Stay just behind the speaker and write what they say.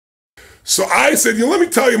So I said, let me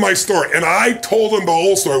tell you my story. And I told them the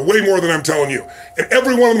whole story, way more than I'm telling you. And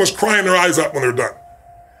every one of them was crying their eyes out when they're done.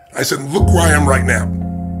 I said, look where I am right now.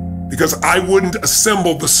 Because I wouldn't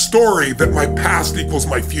assemble the story that my past equals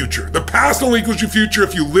my future. The past only equals your future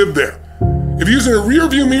if you live there. If you're using a rear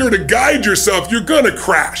view mirror to guide yourself, you're gonna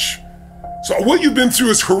crash. So what you've been through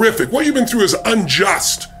is horrific. What you've been through is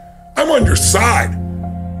unjust. I'm on your side.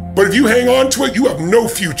 But if you hang on to it, you have no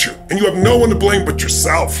future and you have no one to blame but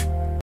yourself.